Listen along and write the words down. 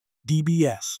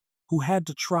DBS, who had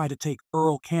to try to take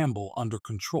Earl Campbell under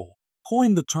control,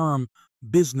 coined the term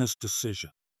business decision.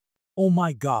 Oh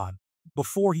my God,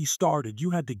 before he started,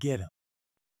 you had to get him.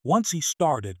 Once he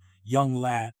started, young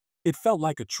lad, it felt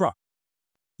like a truck.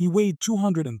 He weighed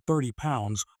 230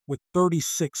 pounds with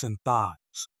 36 in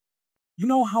thighs. You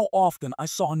know how often I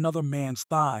saw another man's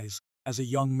thighs as a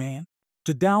young man?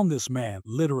 To down this man,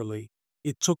 literally,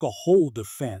 it took a whole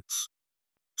defense.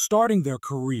 Starting their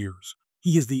careers,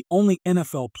 he is the only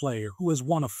NFL player who has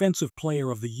won Offensive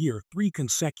Player of the Year 3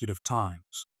 consecutive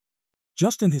times.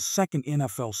 Just in his second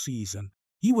NFL season,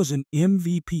 he was an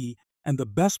MVP and the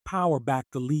best power back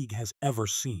the league has ever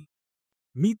seen.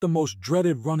 Meet the most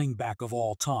dreaded running back of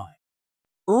all time.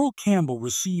 Earl Campbell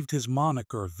received his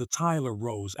moniker the Tyler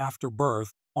Rose after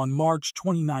birth on March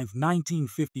 29,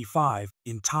 1955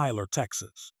 in Tyler,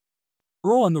 Texas.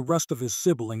 Earl and the rest of his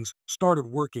siblings started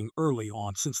working early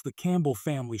on since the Campbell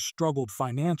family struggled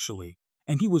financially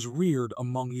and he was reared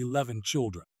among 11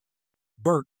 children.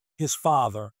 Bert, his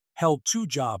father, held 2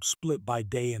 jobs split by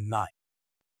day and night.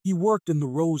 He worked in the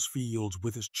rose fields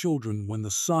with his children when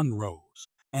the sun rose,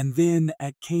 and then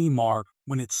at Kmart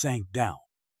when it sank down.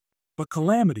 But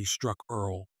calamity struck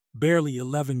Earl, barely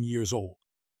 11 years old.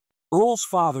 Earl's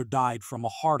father died from a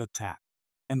heart attack,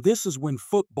 and this is when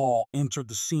football entered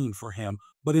the scene for him,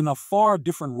 but in a far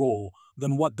different role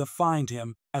than what defined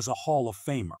him as a Hall of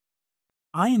Famer.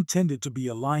 I intended to be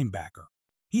a linebacker.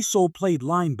 He so played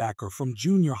linebacker from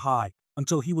junior high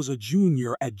until he was a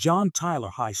junior at John Tyler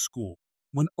High School,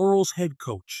 when Earl's head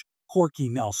coach, Corky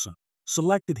Nelson,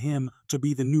 selected him to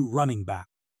be the new running back.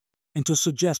 And to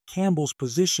suggest Campbell's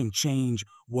position change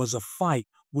was a fight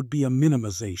would be a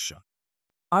minimization.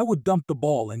 I would dump the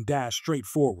ball and dash straight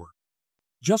forward.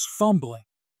 Just fumbling,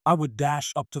 I would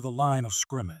dash up to the line of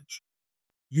scrimmage.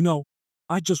 You know,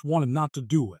 I just wanted not to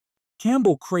do it.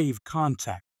 Campbell craved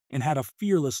contact and had a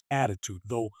fearless attitude,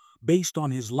 though, based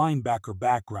on his linebacker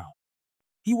background.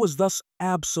 He was thus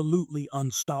absolutely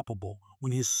unstoppable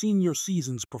when his senior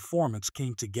season's performance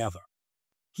came together.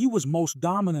 He was most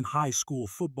dominant high school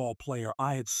football player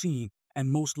I had seen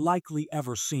and most likely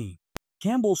ever seen.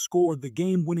 Campbell scored the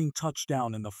game-winning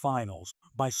touchdown in the finals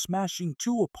by smashing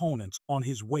 2 opponents on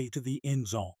his way to the end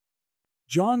zone.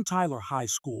 John Tyler High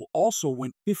School also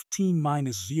went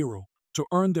 15-0 to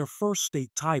earn their first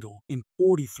state title in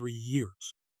 43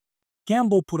 years.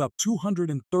 Campbell put up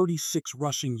 236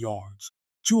 rushing yards,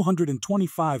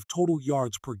 225 total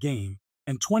yards per game,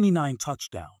 and 29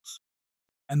 touchdowns.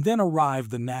 And then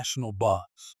arrived the national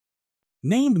buzz.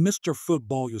 Named Mr.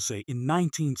 Football USA in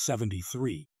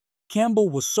 1973, Campbell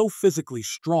was so physically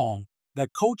strong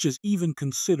that coaches even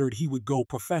considered he would go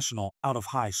professional out of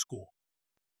high school.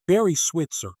 Barry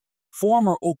Switzer,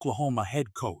 former Oklahoma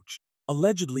head coach,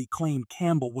 allegedly claimed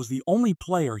Campbell was the only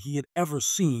player he had ever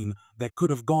seen that could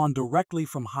have gone directly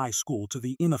from high school to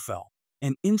the NFL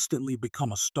and instantly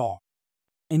become a star.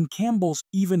 And Campbell's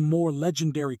even more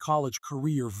legendary college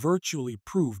career virtually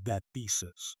proved that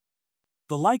thesis.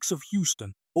 The likes of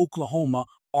Houston, Oklahoma,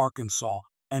 Arkansas,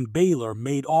 and Baylor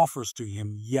made offers to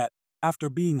him, yet, after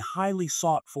being highly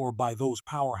sought for by those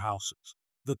powerhouses,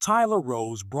 the Tyler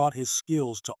Rose brought his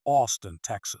skills to Austin,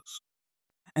 Texas.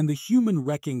 And the human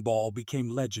wrecking ball became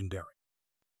legendary.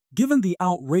 Given the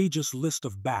outrageous list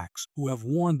of backs who have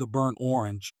worn the burnt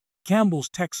orange, Campbell's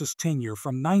Texas tenure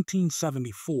from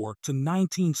 1974 to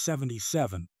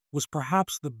 1977 was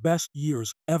perhaps the best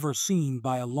years ever seen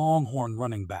by a Longhorn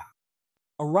running back.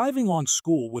 Arriving on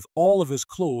school with all of his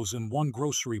clothes in one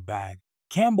grocery bag,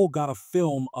 Campbell got a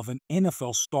film of an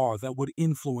NFL star that would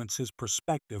influence his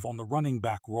perspective on the running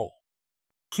back role.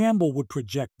 Campbell would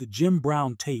project the Jim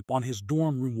Brown tape on his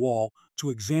dorm room wall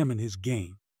to examine his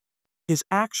game. His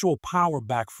actual power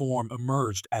back form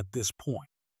emerged at this point.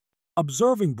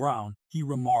 Observing Brown, he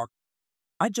remarked,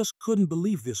 "I just couldn't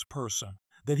believe this person,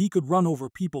 that he could run over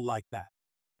people like that.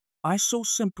 I so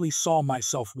simply saw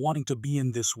myself wanting to be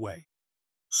in this way.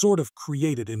 Sort of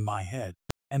created in my head.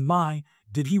 And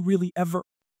did he really ever?"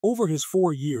 Over his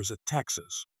 4 years at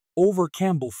Texas,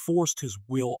 Campbell forced his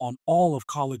will on all of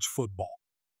college football.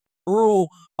 Earl,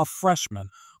 a freshman,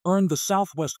 earned the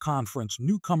Southwest Conference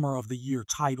Newcomer of the Year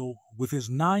title with his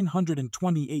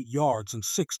 928 yards and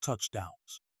 6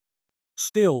 touchdowns.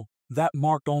 Still, that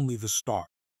marked only the start.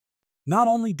 Not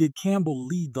only did Campbell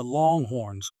lead the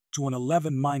Longhorns to an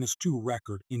 11-2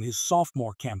 record in his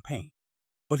sophomore campaign,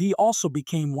 but he also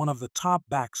became one of the top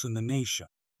backs in the nation,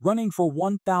 running for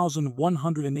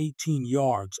 1,118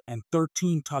 yards and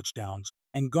 13 touchdowns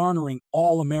and garnering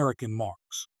All-American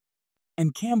marks.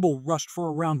 And Campbell rushed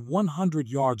for around 100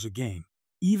 yards a game,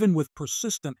 even with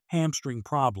persistent hamstring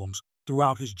problems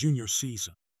throughout his junior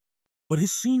season. But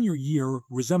his senior year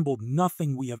resembled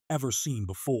nothing we have ever seen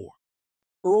before.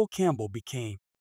 Earl Campbell became